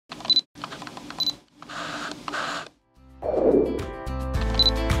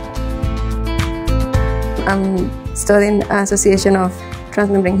I'm studying association of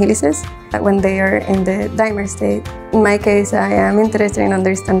transmembrane helices when they are in the dimer state. In my case, I am interested in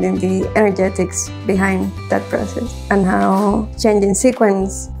understanding the energetics behind that process and how changing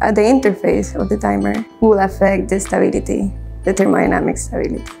sequence at the interface of the dimer will affect the stability, the thermodynamic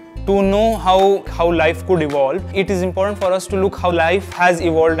stability. To know how life could evolve, it is important for us to look how life has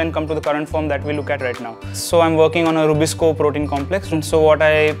evolved and come to the current form that we look at right now. So I'm working on a Rubisco protein complex. And so what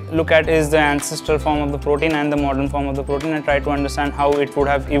I look at is the ancestral form of the protein and the modern form of the protein and try to understand how it would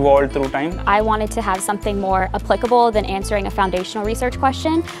have evolved through time. I wanted to have something more applicable than answering a foundational research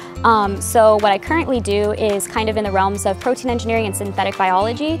question. So what I currently do is kind of in the realms of protein engineering and synthetic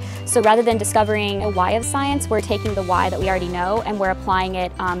biology. So rather than discovering a why of science, we're taking the why that we already know and we're applying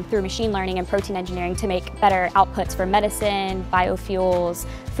it through machine learning and protein engineering to make better outputs for medicine, biofuels,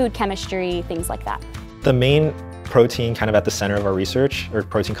 food chemistry, things like that. The main protein kind of at the center of our research, or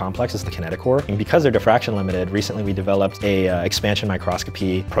protein complex, is the kinetochore. And because they're diffraction limited, recently we developed a expansion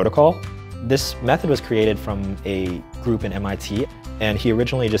microscopy protocol. This method was created from a group in MIT, and he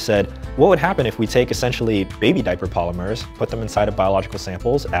originally just said, what would happen if we take essentially baby diaper polymers, put them inside of biological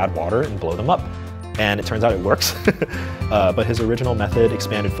samples, add water, and blow them up? And it turns out it works. But his original method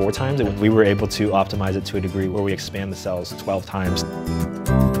expanded 4 times, and we were able to optimize it to a degree where we expand the cells 12 times.